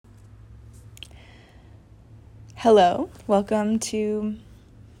Hello, welcome to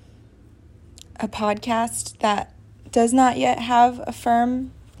a podcast that does not yet have a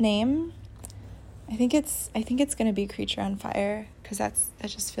firm name. I think it's going to be Creature on Fire because that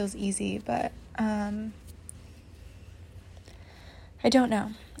just feels easy, but I don't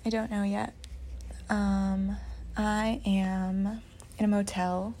know yet. I am in a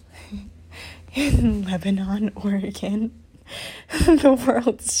motel in Lebanon, Oregon, the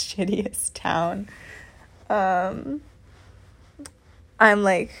world's shittiest town. I'm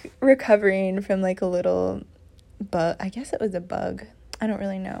like recovering from like a little bug. I guess it was a bug. I don't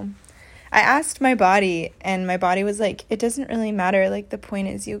really know. I asked my body and my body was like, it doesn't really matter. Like the point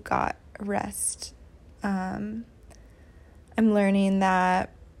is you got rest. I'm learning that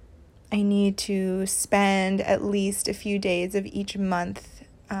I need to spend at least a few days of each month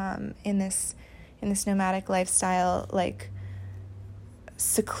in this nomadic lifestyle, like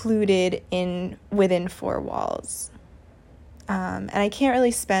secluded within four walls. And I can't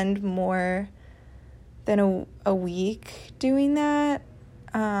really spend more than a week doing that,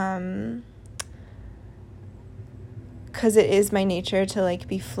 because it is my nature to like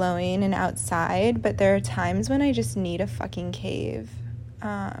be flowing and outside, but there are times when I just need a fucking cave.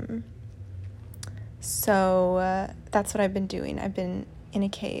 So that's what I've been doing. I've been in a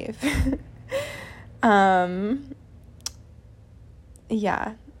cave.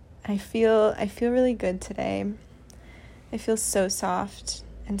 Yeah, I feel really good today. I feel so soft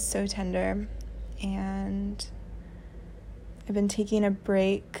and so tender, and I've been taking a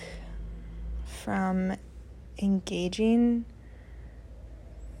break from engaging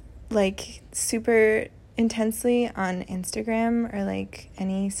like super intensely on Instagram or like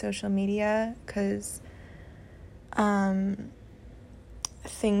any social media because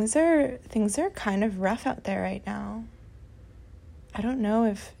things are kind of rough out there right now. I don't know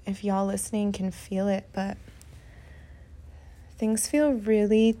if y'all listening can feel it, but things feel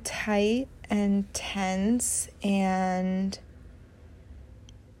really tight and tense and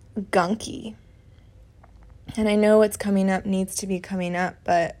gunky. And I know what's coming up needs to be coming up,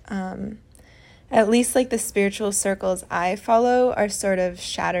 but at least like the spiritual circles I follow are sort of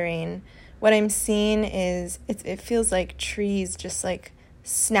shattering. What I'm seeing is it feels like trees just like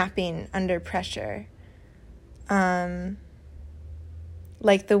snapping under pressure.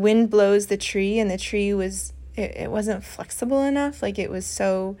 Like the wind blows the tree and the tree it wasn't flexible enough. Like it was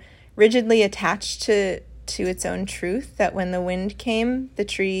so rigidly attached to its own truth that when the wind came, the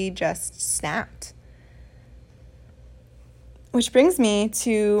tree just snapped. Which brings me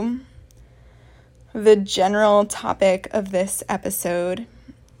to the general topic of this episode,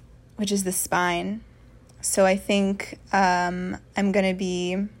 which is the spine. So I think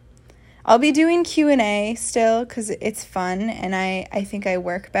I'll be doing Q&A still because it's fun, and I think I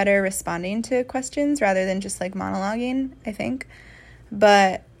work better responding to questions rather than just like monologuing, I think.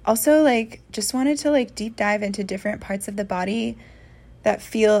 But also like just wanted to like deep dive into different parts of the body that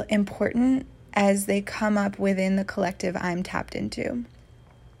feel important as they come up within the collective I'm tapped into.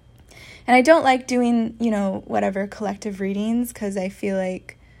 And I don't like doing, whatever collective readings because I feel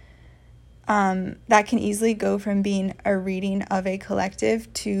like that can easily go from being a reading of a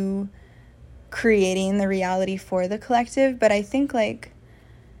collective to creating the reality for the collective. But I think like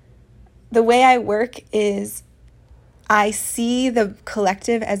the way I work is I see the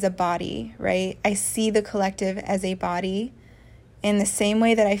collective as a body, right? I see the collective as a body in the same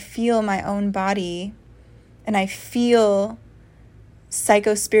way that I feel my own body, and I feel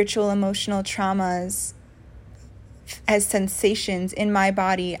psycho-spiritual emotional traumas as sensations in my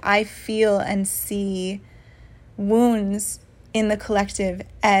body. I feel and see wounds in the collective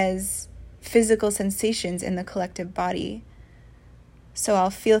as physical sensations in the collective body. So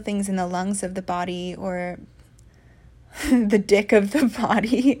I'll feel things in the lungs of the body or the dick of the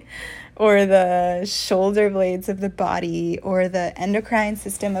body or the shoulder blades of the body or the endocrine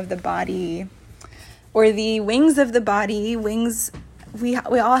system of the body or the wings of the body. Wings, we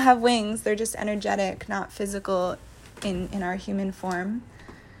all have wings. They're just energetic, not physical in our human form.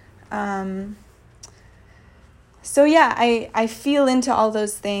 So yeah, I feel into all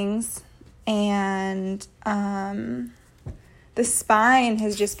those things. And the spine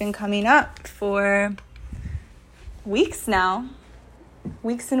has just been coming up for weeks now,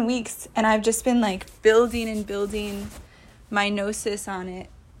 weeks and weeks, and I've just been like building and building my gnosis on it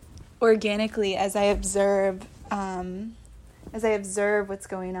organically as I observe what's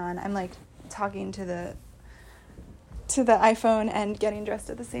going on. I'm like talking to the iPhone and getting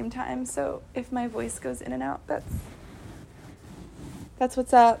dressed at the same time, so if my voice goes in and out, that's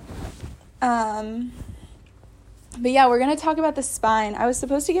what's up. But yeah, we're going to talk about the spine. I was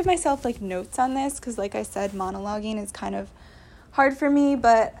supposed to give myself like notes on this because, like I said, monologuing is kind of hard for me,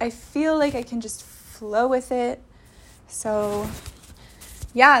 but I feel like I can just flow with it. So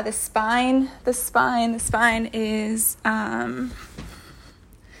yeah, the spine is,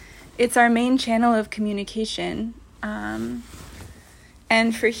 it's our main channel of communication.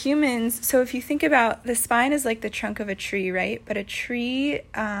 And for humans, so if you think about, the spine is like the trunk of a tree, right? But a tree,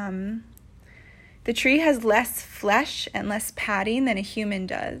 the tree has less flesh and less padding than a human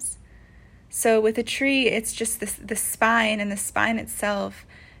does. So with a tree, it's just the spine, and the spine itself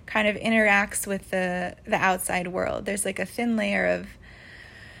kind of interacts with the outside world. There's like a thin layer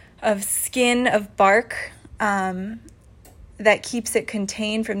of skin, of bark, that keeps it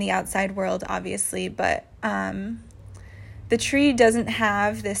contained from the outside world, obviously. But the tree doesn't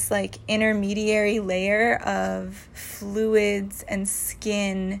have this like intermediary layer of fluids and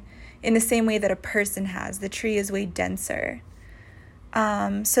skin in the same way that a person has. The tree is way denser.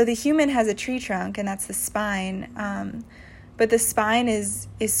 So the human has a tree trunk, and that's the spine. But the spine is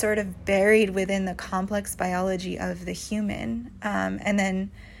sort of buried within the complex biology of the human. And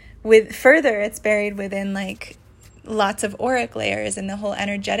then it's buried within like lots of auric layers and the whole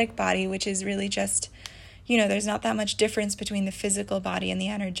energetic body, which is really just, there's not that much difference between the physical body and the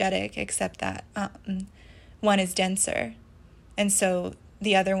energetic, except that one is denser. And so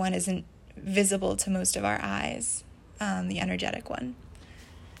the other one isn't visible to most of our eyes, the energetic one.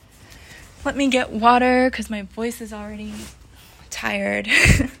 Let me get water because my voice is already tired.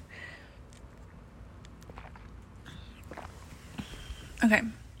 Okay.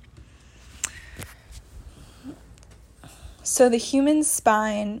 So the human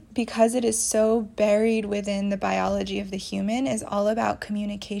spine, because it is so buried within the biology of the human, is all about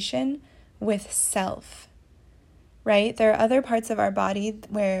communication with self, right? There are other parts of our body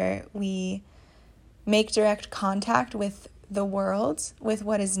where we make direct contact with the world, with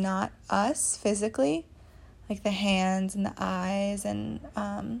what is not us physically, like the hands and the eyes and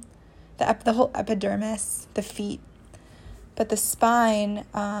the whole epidermis, the feet. But the spine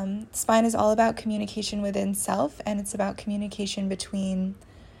is all about communication within self, and it's about communication between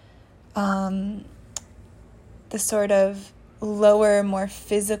the sort of lower, more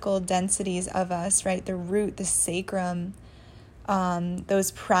physical densities of us, right? The root, the sacrum,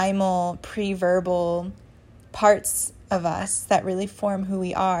 those primal, pre-verbal parts of us that really form who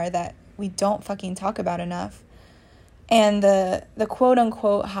we are, that we don't fucking talk about enough. And the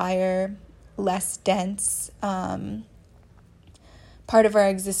quote-unquote higher, less dense part of our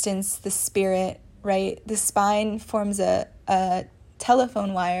existence, the spirit, right? The spine forms a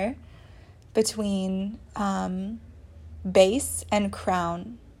telephone wire between base and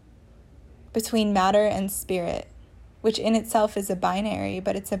crown, between matter and spirit, which in itself is a binary,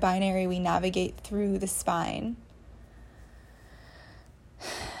 but it's a binary we navigate through the spine.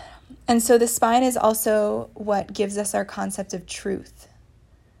 And so the spine is also what gives us our concept of truth.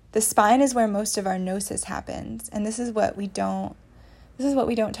 The spine is where most of our gnosis happens, and this is what we don't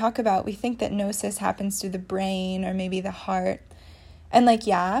talk about. We think that gnosis happens through the brain or maybe the heart. And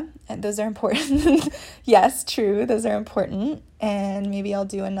and those are important. Yes, true, those are important. And maybe I'll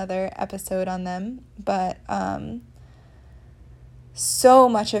do another episode on them. But so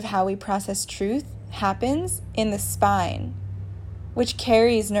much of how we process truth happens in the spine, which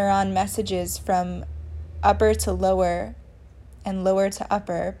carries neuron messages from upper to lower and lower to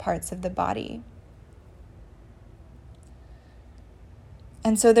upper parts of the body.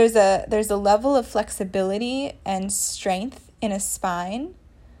 And so there's a level of flexibility and strength in a spine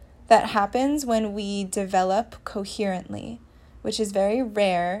that happens when we develop coherently, which is very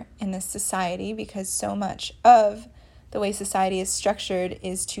rare in this society because so much of the way society is structured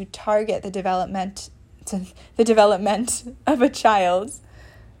is to target the development of a child,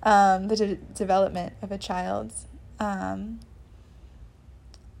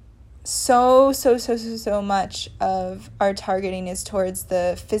 So much of our targeting is towards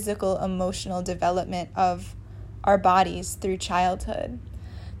the physical, emotional development of our bodies through childhood.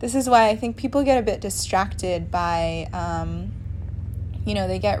 This is why I think people get a bit distracted by,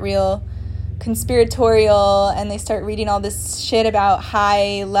 they get real conspiratorial and they start reading all this shit about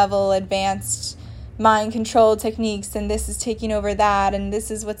high-level advanced mind control techniques and this is taking over that and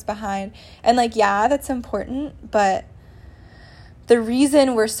this is what's behind. And that's important, but the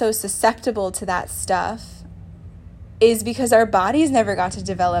reason we're so susceptible to that stuff is because our bodies never got to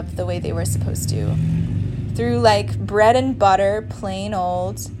develop the way they were supposed to. Through bread and butter, plain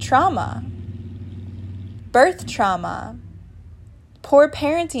old trauma. Birth trauma. Poor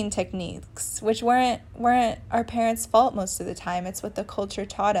parenting techniques, which weren't our parents' fault most of the time. It's what the culture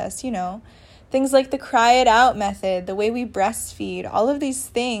taught us, Things like the cry it out method, the way we breastfeed, all of these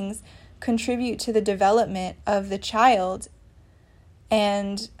things contribute to the development of the child.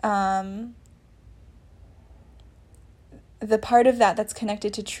 And the part of that that's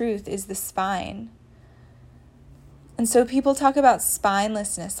connected to truth is the spine. And so people talk about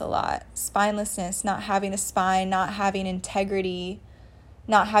spinelessness a lot. Spinelessness, not having a spine, not having integrity,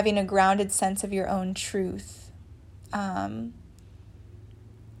 not having a grounded sense of your own truth.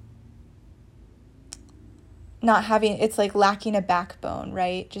 Not having, it's like lacking a backbone,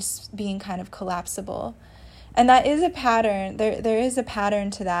 right? Just being kind of collapsible. And that is a pattern. There is a pattern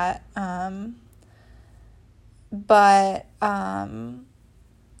to that. But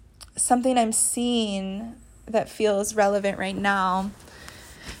something I'm seeing that feels relevant right now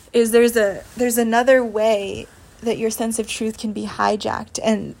is there's another way that your sense of truth can be hijacked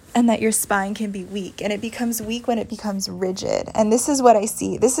and that your spine can be weak. And it becomes weak when it becomes rigid. And this is what I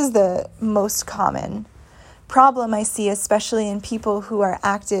see. This is the most common problem I see, especially in people who are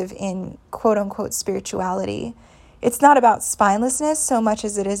active in quote unquote spirituality. It's not about spinelessness so much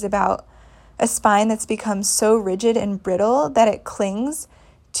as it is about a spine that's become so rigid and brittle that it clings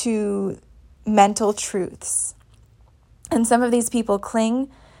to mental truths. And some of these people cling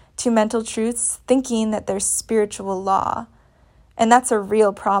to mental truths thinking that there's spiritual law. And that's a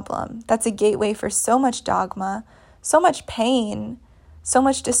real problem. That's a gateway for so much dogma, so much pain, so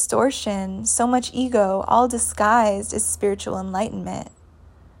much distortion, so much ego, all disguised as spiritual enlightenment.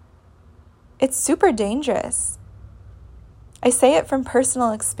 It's super dangerous. I say it from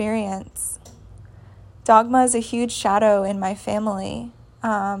personal experience. Dogma is a huge shadow in my family,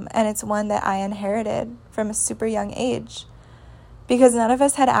 and it's one that I inherited from a super young age because none of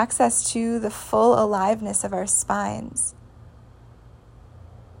us had access to the full aliveness of our spines.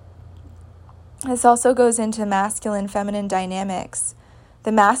 This also goes into masculine-feminine dynamics.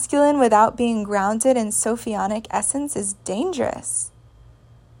 The masculine without being grounded in sophionic essence is dangerous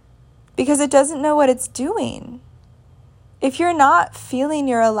because it doesn't know what it's doing. If you're not feeling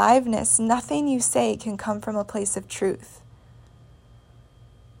your aliveness, nothing you say can come from a place of truth.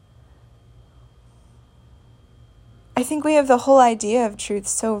 I think we have the whole idea of truth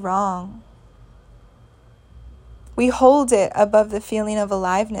so wrong. We hold it above the feeling of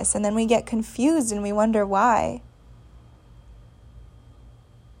aliveness, and then we get confused and we wonder why.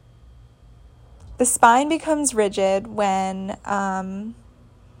 The spine becomes rigid when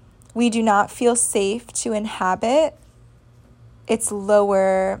we do not feel safe to inhabit its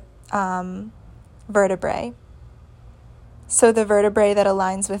lower vertebrae. So the vertebrae that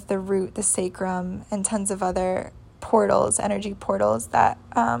aligns with the root, the sacrum, and tons of other portals, energy portals that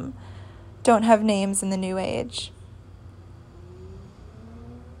don't have names in the New Age.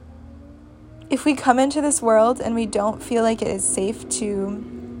 If we come into this world and we don't feel like it is safe to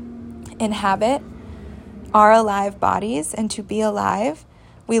inhabit our alive bodies and to be alive,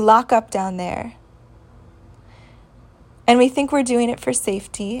 we lock up down there. And we think we're doing it for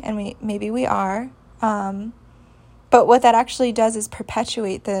safety, and maybe we are. But what that actually does is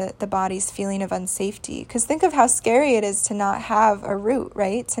perpetuate the body's feeling of unsafety. Because think of how scary it is to not have a root,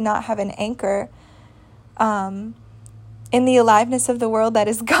 right? To not have an anchor in the aliveness of the world that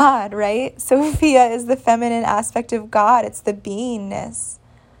is God, right? Sophia is the feminine aspect of God. It's the beingness.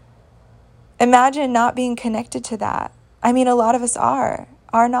 Imagine not being connected to that. I mean, a lot of us are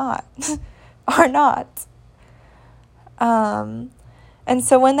not, are not. And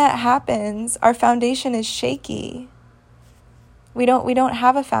so when that happens, our foundation is shaky. We don't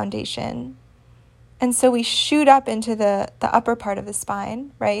have a foundation. And so we shoot up into the upper part of the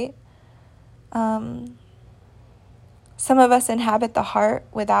spine, right? Some of us inhabit the heart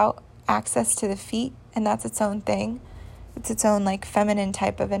without access to the feet, and that's its own thing. It's its own like feminine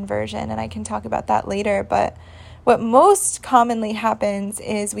type of inversion, and I can talk about that later. But what most commonly happens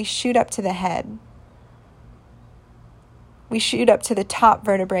is we shoot up to the head. We shoot up to the top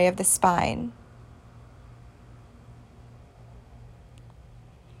vertebrae of the spine.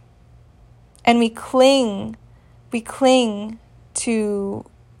 And we cling to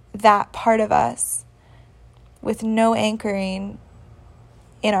that part of us with no anchoring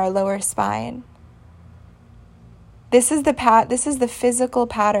in our lower spine. This is the physical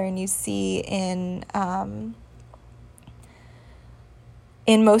pattern you see in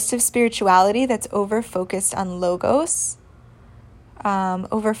most of spirituality that's over-focused on logos,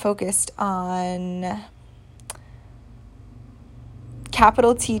 over-focused on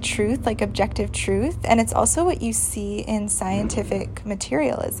capital T truth, like objective truth, and it's also what you see in scientific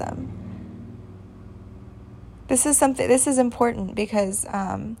materialism. This is important because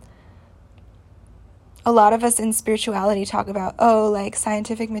A lot of us in spirituality talk about, like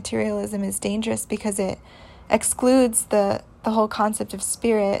scientific materialism is dangerous because it excludes the whole concept of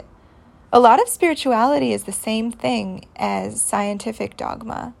spirit. A lot of spirituality is the same thing as scientific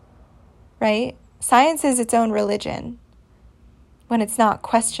dogma, right? Science is its own religion when it's not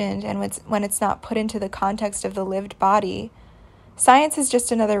questioned and when it's not put into the context of the lived body. Science is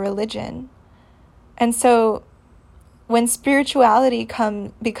just another religion. And so when spirituality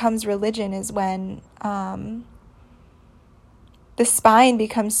becomes religion is when the spine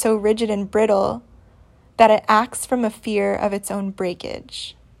becomes so rigid and brittle that it acts from a fear of its own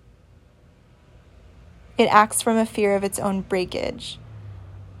breakage. It acts from a fear of its own breakage.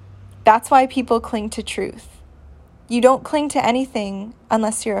 That's why people cling to truth. You don't cling to anything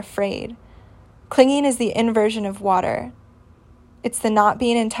unless you're afraid. Clinging is the inversion of water. It's the not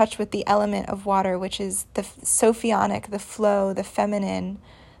being in touch with the element of water, which is the sophionic, the flow, the feminine,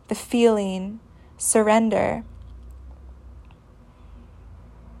 the feeling, surrender.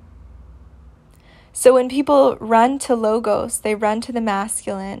 So when people run to logos, they run to the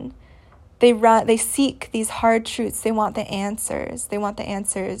masculine. They seek these hard truths. They want the answers. They want the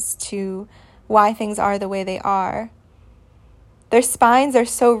answers to why things are the way they are. Their spines are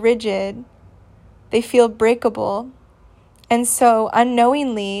so rigid. They feel breakable. And so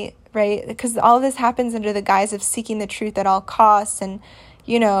unknowingly, right, because all of this happens under the guise of seeking the truth at all costs. And,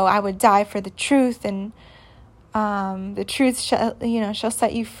 I would die for the truth, and the truth shall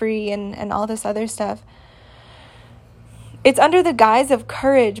set you free, and all this other stuff. It's under the guise of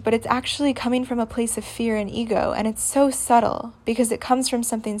courage, but it's actually coming from a place of fear and ego. And it's so subtle because it comes from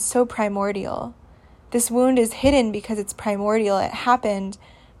something so primordial. This wound is hidden because it's primordial. It happened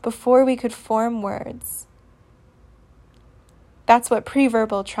before we could form words. That's what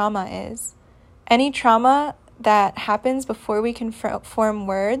pre-verbal trauma is. Any trauma that happens before we can form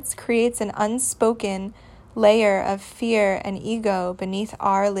words creates an unspoken layer of fear and ego beneath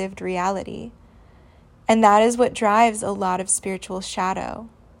our lived reality. And that is what drives a lot of spiritual shadow.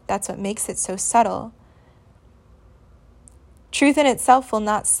 That's what makes it so subtle. Truth in itself will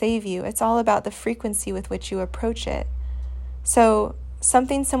not save you. It's all about the frequency with which you approach it. So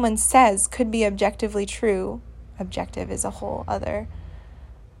something someone says could be objectively true. Objective is a whole other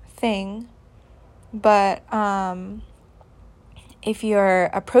thing. But if you're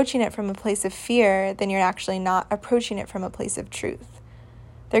approaching it from a place of fear, then you're actually not approaching it from a place of truth.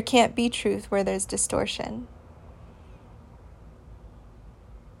 There can't be truth where there's distortion.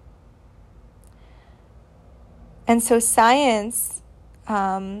 And so science,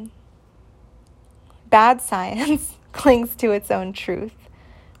 bad science, clings to its own truth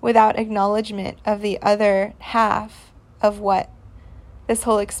without acknowledgement of the other half of what this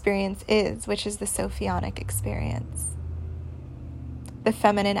whole experience is, which is the sophionic experience. The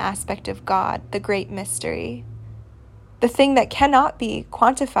feminine aspect of God, the great mystery. The thing that cannot be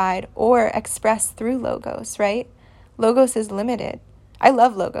quantified or expressed through logos, right? Logos is limited. I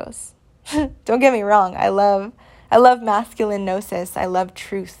love logos. Don't get me wrong. I love masculine gnosis. I love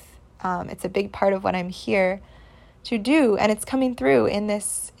truth. It's a big part of what I'm here to do, and it's coming through in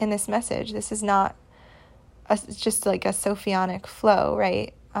this message. This is not just like a sophionic flow,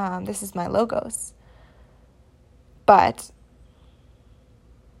 right? This is my logos. But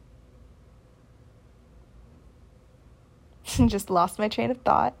just lost my train of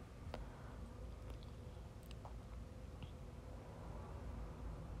thought.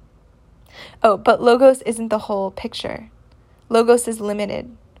 But logos isn't the whole picture. Logos is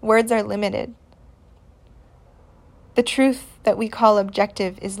limited. Words are limited. The truth that we call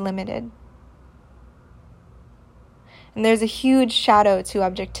objective is limited. And there's a huge shadow to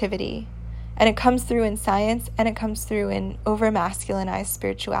objectivity. And it comes through in science, and it comes through in over-masculinized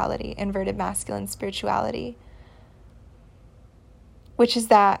spirituality, inverted masculine spirituality. Which is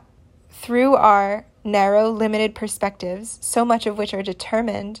that through our narrow, limited perspectives, so much of which are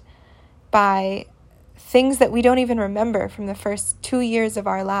determined by things that we don't even remember from the first 2 years of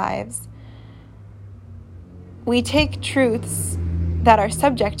our lives, we take truths that are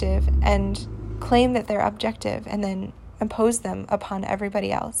subjective and claim that they're objective and then impose them upon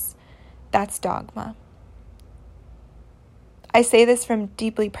everybody else. That's dogma. I say this from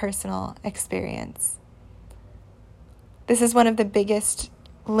deeply personal experience. This is one of the biggest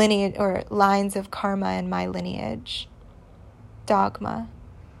lineage or lines of karma in my lineage. Dogma.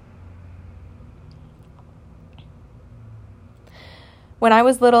 When I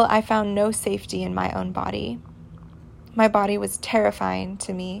was little, I found no safety in my own body. My body was terrifying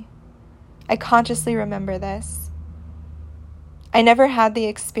to me. I consciously remember this. I never had the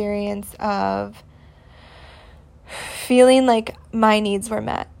experience of feeling like my needs were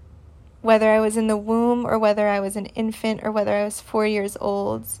met. whether I was in the womb or whether I was an infant or whether I was 4 years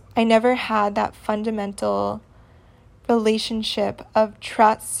old, I never had that fundamental relationship of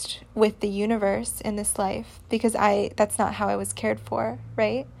trust with the universe in this life, because that's not how I was cared for,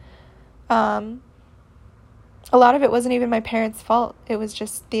 right? A lot of it wasn't even my parents' fault. It was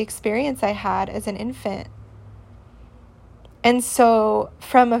just the experience I had as an infant. And so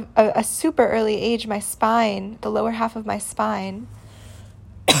from a super early age, my spine, the lower half of my spine,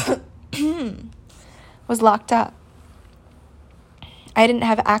 was locked up. I didn't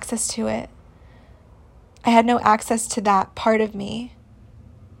have access to it. I had no access to that part of me.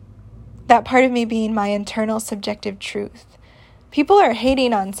 That part of me being my internal subjective truth. People are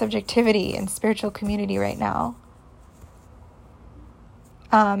hating on subjectivity in spiritual community right now.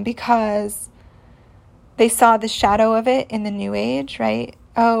 Because they saw the shadow of it in the New Age, right?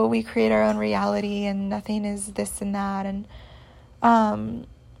 Oh, we create our own reality and nothing is this and that. And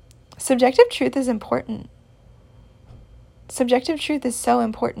subjective truth is important. Subjective truth is so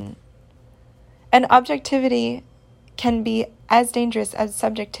important. And objectivity can be as dangerous as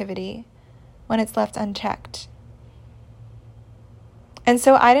subjectivity when it's left unchecked. And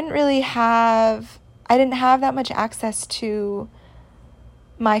so I didn't have that much access to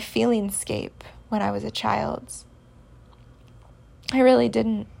my feelingscape when I was a child. I really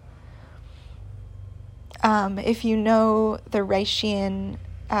didn't. If you know the Reichian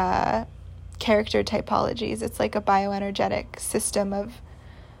character typologies, it's like a bioenergetic system of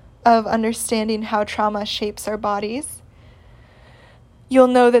understanding how trauma shapes our bodies. You'll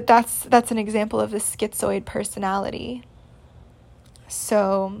know that that's an example of the schizoid personality.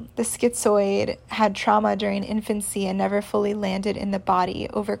 So the schizoid had trauma during infancy and never fully landed in the body,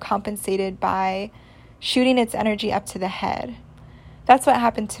 overcompensated by shooting its energy up to the head. That's what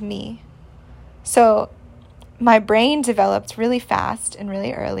happened to me. So my brain developed really fast and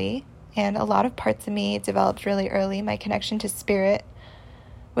really early, and a lot of parts of me developed really early. My connection to spirit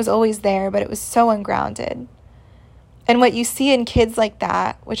was always there, but it was so ungrounded. And what you see in kids like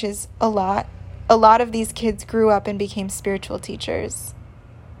that, which is a lot of these kids grew up and became spiritual teachers.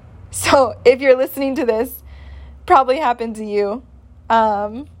 So if you're listening to this, probably happened to you.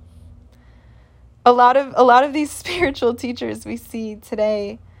 A lot of these spiritual teachers we see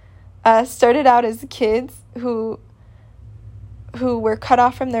today started out as kids who were cut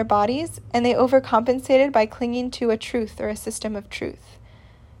off from their bodies, and they overcompensated by clinging to a truth or a system of truth.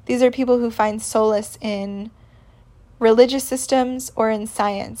 These are people who find solace in religious systems or in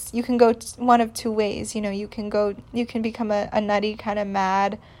science. You can go one of two ways. You can become a nutty kind of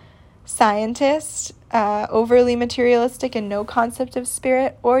mad scientist, overly materialistic and no concept of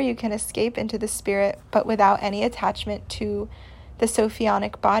spirit, or you can escape into the spirit but without any attachment to the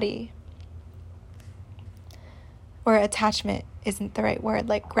sophionic body. Or attachment isn't the right word,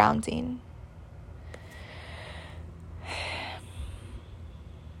 like grounding.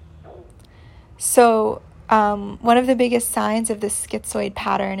 So one of the biggest signs of this schizoid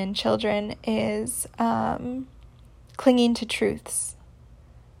pattern in children is clinging to truths.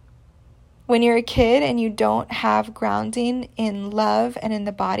 When you're a kid and you don't have grounding in love and in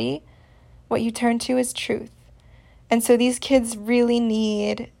the body, what you turn to is truth. And so these kids really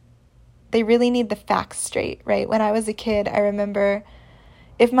need the facts straight, right? When I was a kid, I remember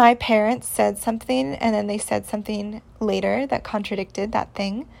if my parents said something and then they said something later that contradicted that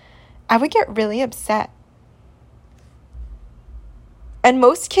thing, I would get really upset. And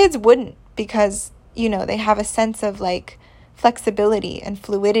most kids wouldn't, because, they have a sense of like flexibility and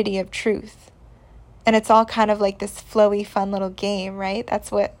fluidity of truth. And it's all kind of like this flowy, fun little game, right?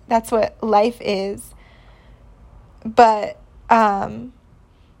 That's what life is. But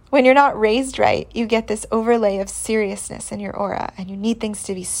when you're not raised right, you get this overlay of seriousness in your aura, and you need things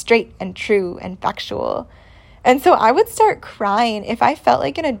to be straight and true and factual. And so I would start crying if I felt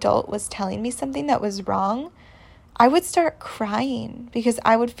like an adult was telling me something that was wrong. I would start crying because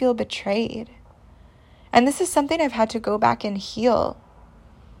I would feel betrayed. And this is something I've had to go back and heal.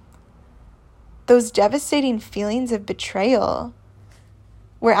 Those devastating feelings of betrayal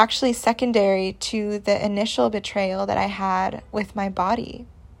were actually secondary to the initial betrayal that I had with my body.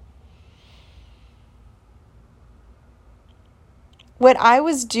 What I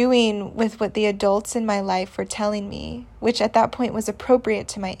was doing with what the adults in my life were telling me, which at that point was appropriate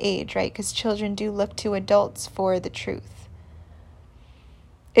to my age, right? Because children do look to adults for the truth,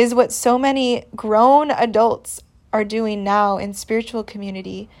 is what so many grown adults are doing now in spiritual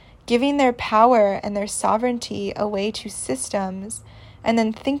community, giving their power and their sovereignty away to systems, and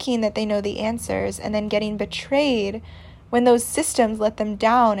then thinking that they know the answers, and then getting betrayed when those systems let them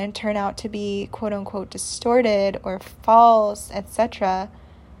down and turn out to be quote unquote distorted or false, etc.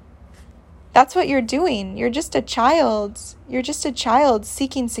 That's what you're doing. You're just a child. You're just a child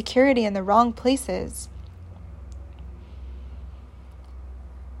seeking security in the wrong places.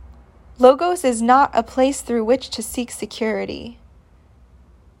 Logos is not a place through which to seek security.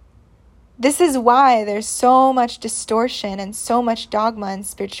 This is why there's so much distortion and so much dogma in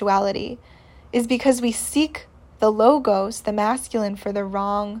spirituality, is because we seek the logos, the masculine, for the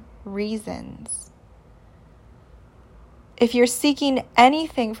wrong reasons. If you're seeking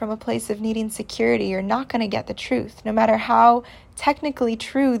anything from a place of needing security, you're not going to get the truth, no matter how technically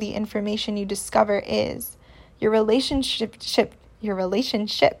true the information you discover is. Your relationship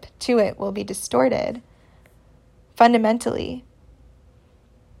to it will be distorted fundamentally.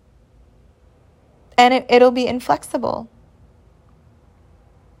 And it'll be inflexible.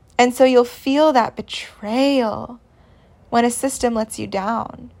 And so you'll feel that betrayal when a system lets you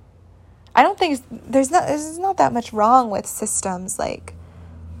down. I don't think there's not that much wrong with systems. Like,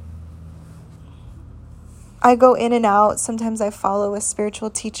 I go in and out. Sometimes I follow a spiritual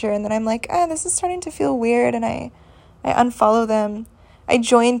teacher and then I'm like, this is starting to feel weird, and I unfollow them. I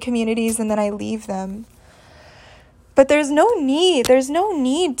join communities and then I leave them. But there's no need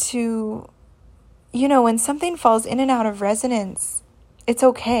to, when something falls in and out of resonance, it's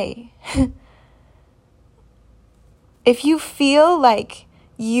okay. If you feel like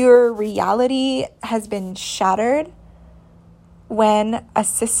your reality has been shattered when a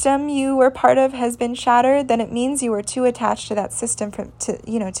system you were part of has been shattered, then it means you were too attached to that system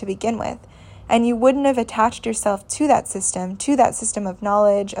to begin with. And you wouldn't have attached yourself to that system of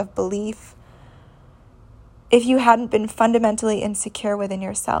knowledge, of belief, if you hadn't been fundamentally insecure within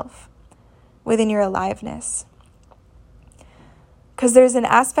yourself, within your aliveness. Because there's an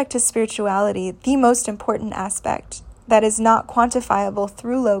aspect to spirituality, the most important aspect, that is not quantifiable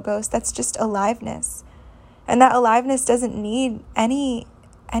through logos. That's just aliveness. And that aliveness doesn't need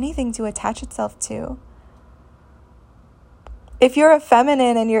anything to attach itself to. If you're a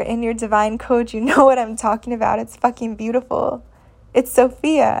feminine and you're in your divine code, you know what I'm talking about. It's fucking beautiful. It's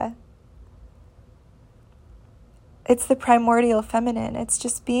Sophia. It's the primordial feminine. It's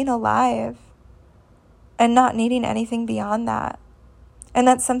just being alive and not needing anything beyond that. And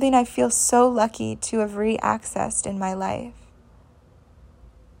that's something I feel so lucky to have re-accessed in my life.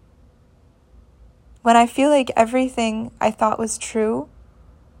 When I feel like everything I thought was true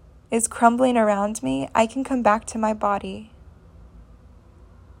is crumbling around me, I can come back to my body.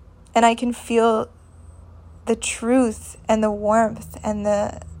 And I can feel the truth and the warmth and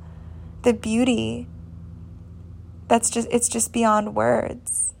the beauty. It's just beyond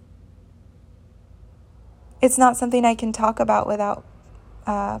words. It's not something I can talk about without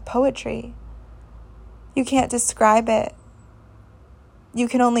poetry. You can't describe it. You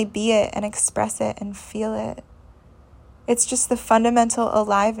can only be it and express it and feel it. It's just the fundamental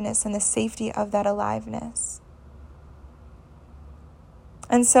aliveness and the safety of that aliveness.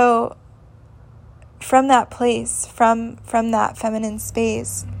 And so from that place, from that feminine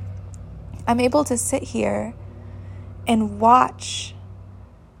space, I'm able to sit here and watch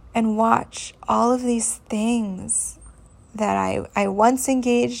all of these things that I once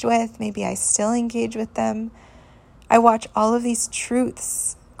engaged with. Maybe I still engage with them. I watch all of these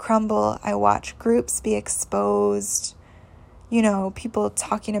truths crumble. I watch groups be exposed. People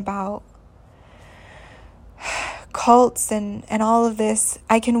talking about cults and all of this.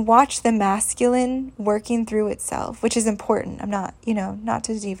 I can watch the masculine working through itself, which is important. I'm not, not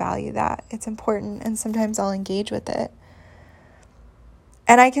to devalue that. It's important, and sometimes I'll engage with it.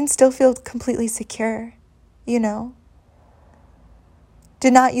 And I can still feel completely secure, Did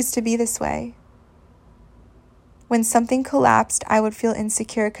not used to be this way. When something collapsed, I would feel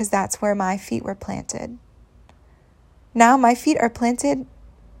insecure because that's where my feet were planted. Now my feet are planted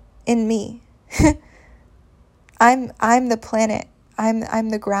in me. I'm the planet. I'm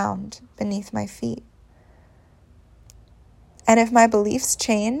the ground beneath my feet. And if my beliefs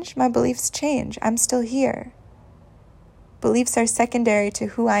change, I'm still here. Beliefs are secondary to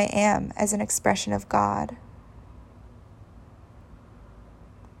who I am as an expression of God.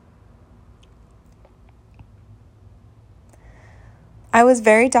 I was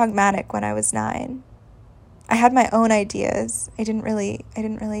very dogmatic when I was 9. I had my own ideas. I didn't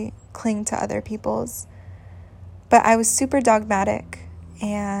really cling to other people's. But I was super dogmatic,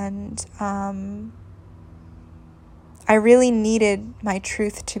 and I really needed my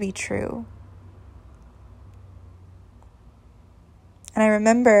truth to be true. And I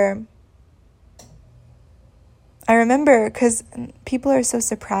remember because people are so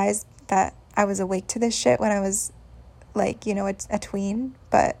surprised that I was awake to this shit when I was a tween,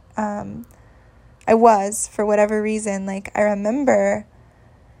 but I was, for whatever reason. I remember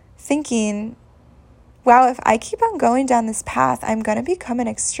thinking, wow, if I keep on going down this path, I'm going to become an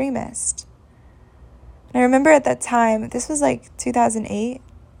extremist. And I remember at that time, this was like 2008,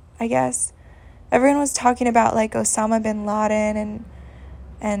 I guess, everyone was talking about like Osama bin Laden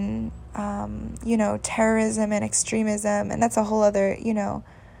and terrorism and extremism. And that's a whole other,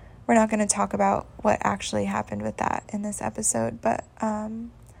 we're not going to talk about what actually happened with that in this episode. But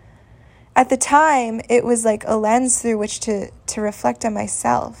at the time, it was like a lens through which to reflect on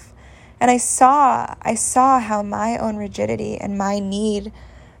myself. And I saw how my own rigidity and my need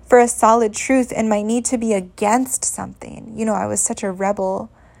for a solid truth and my need to be against something, I was such a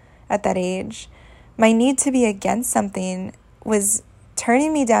rebel at that age. My need to be against something was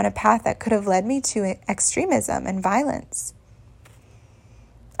turning me down a path that could have led me to extremism and violence.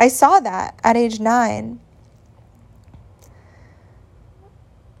 I saw that at age 9.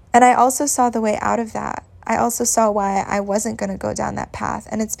 And I also saw the way out of that. I also saw why I wasn't going to go down that path.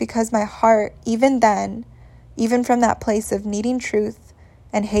 And it's because my heart, even then, even from that place of needing truth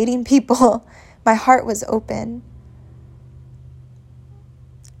and hating people, my heart was open.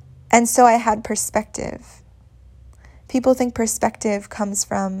 And so I had perspective. People think perspective comes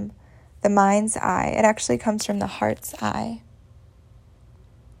from the mind's eye. It actually comes from the heart's eye.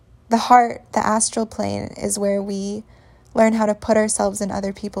 The heart, the astral plane, is where we learn how to put ourselves in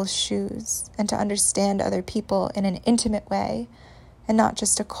other people's shoes and to understand other people in an intimate way and not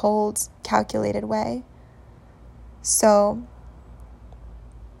just a cold, calculated way. So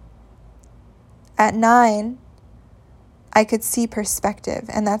at 9, I could see perspective,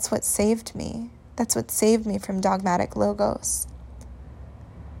 and that's what saved me. That's what saved me from dogmatic logos.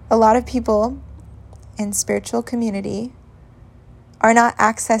 A lot of people in spiritual community are not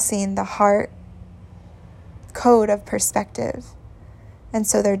accessing the heart code of perspective. And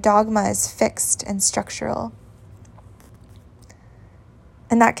so their dogma is fixed and structural.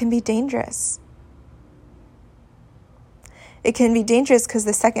 And that can be dangerous. It can be dangerous because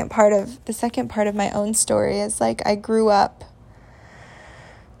the second part of my own story is like I grew up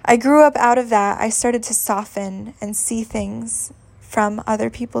out of that. I started to soften and see things from other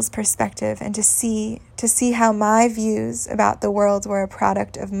people's perspective and to see how my views about the world were a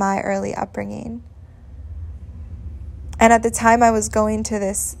product of my early upbringing. And at the time I was going to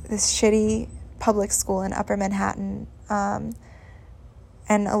this shitty public school in Upper Manhattan, and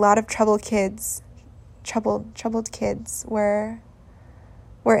a lot of troubled kids were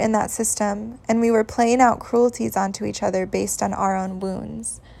in that system, and we were playing out cruelties onto each other based on our own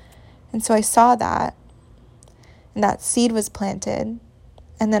wounds. And so I saw that, and that seed was planted.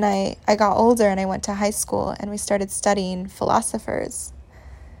 And then I got older and I went to high school and we started studying philosophers.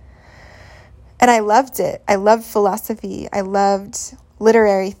 And I loved it. I loved philosophy. I loved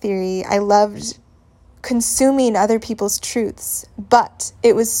literary theory. I loved consuming other people's truths. But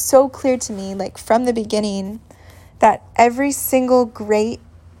it was so clear to me, like from the beginning, that every single great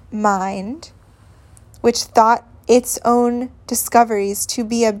mind, which thought its own discoveries to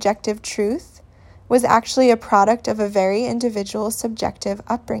be objective truth, was actually a product of a very individual, subjective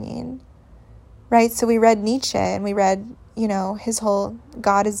upbringing, right? So we read Nietzsche and we read, his whole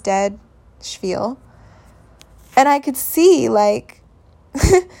God is dead spiel. And I could see, like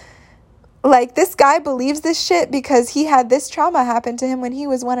this guy believes this shit because he had this trauma happen to him when he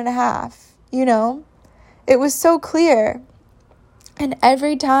was 1.5, It was so clear. And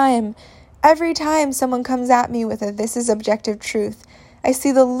every time someone comes at me with this is objective truth, I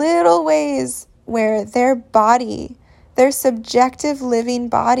see the little ways where their body, their subjective living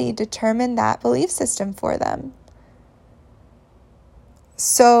body, determined that belief system for them.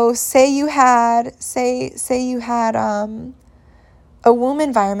 So say you had a womb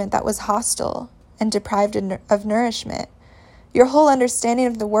environment that was hostile and deprived of nourishment. Your whole understanding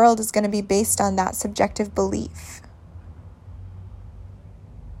of the world is going to be based on that subjective belief.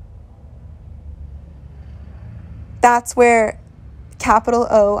 That's where capital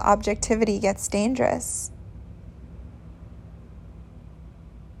O objectivity gets dangerous.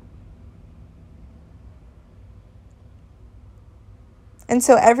 And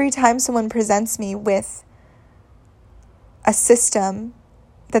so every time someone presents me with a system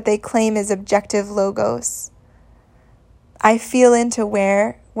that they claim is objective logos, I feel into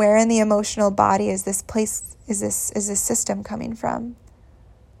where in the emotional body is this system coming from?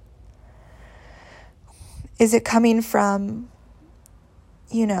 Is it coming from,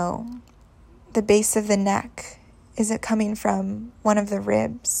 the base of the neck? Is it coming from one of the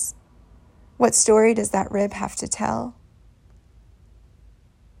ribs? What story does that rib have to tell?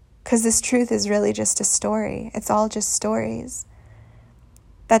 Because this truth is really just a story. It's all just stories.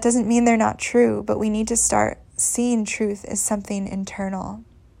 That doesn't mean they're not true, but we need to start seeing truth as something internal.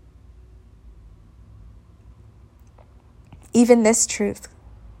 Even this truth,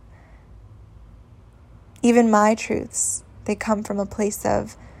 even my truths, they come from a place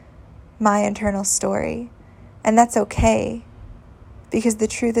of my internal story. And that's okay, because the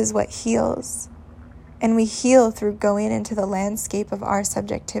truth is what heals. And we heal through going into the landscape of our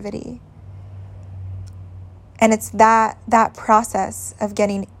subjectivity. And it's that process of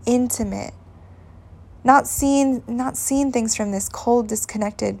getting intimate, not seeing things from this cold,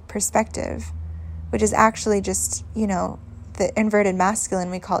 disconnected perspective, which is actually just, the inverted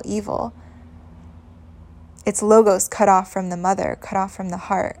masculine we call evil. It's logos cut off from the mother, cut off from the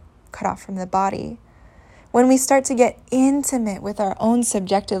heart, cut off from the body. When we start to get intimate with our own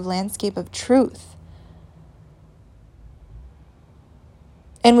subjective landscape of truth,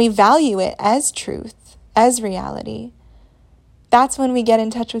 and we value it as truth, as reality, that's when we get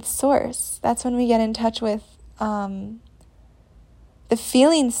in touch with source. That's when we get in touch with the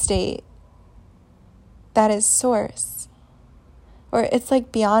feeling state that is source. Or it's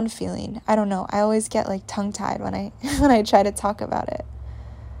like beyond feeling. I don't know. I always get like tongue-tied when I try to talk about it.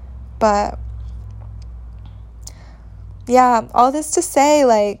 But yeah, all this to say,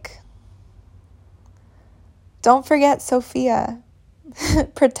 like, don't forget Sophia.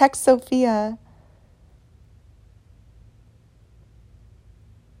 Protect Sophia.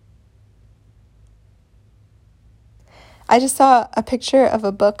 I just saw a picture of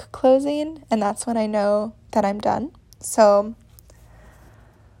a book closing, and that's when I know that I'm done. So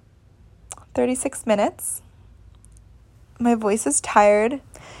 36 minutes. My voice is tired.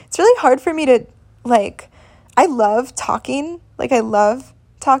 It's really hard for me to, I love talking. I love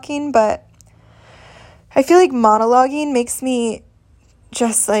talking, but I feel like monologuing makes me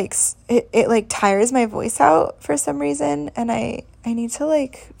just, it tires my voice out for some reason, and I need to,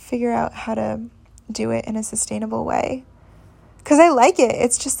 figure out how to do it in a sustainable way. Because I like it.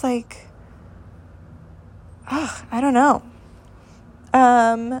 It's just I don't know.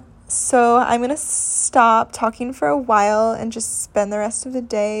 So I'm going to stop talking for a while and just spend the rest of the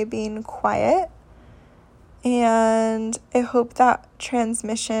day being quiet. And I hope that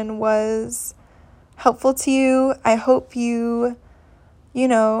transmission was helpful to you. I hope you,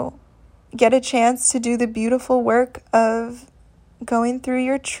 get a chance to do the beautiful work of going through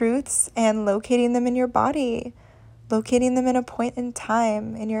your truths and locating them in your body, locating them in a point in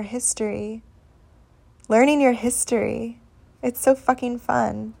time in your history, learning your history. It's so fucking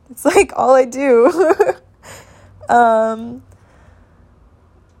fun. It's all I do.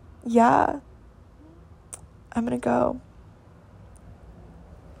 Yeah. I'm gonna go.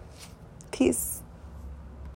 Peace.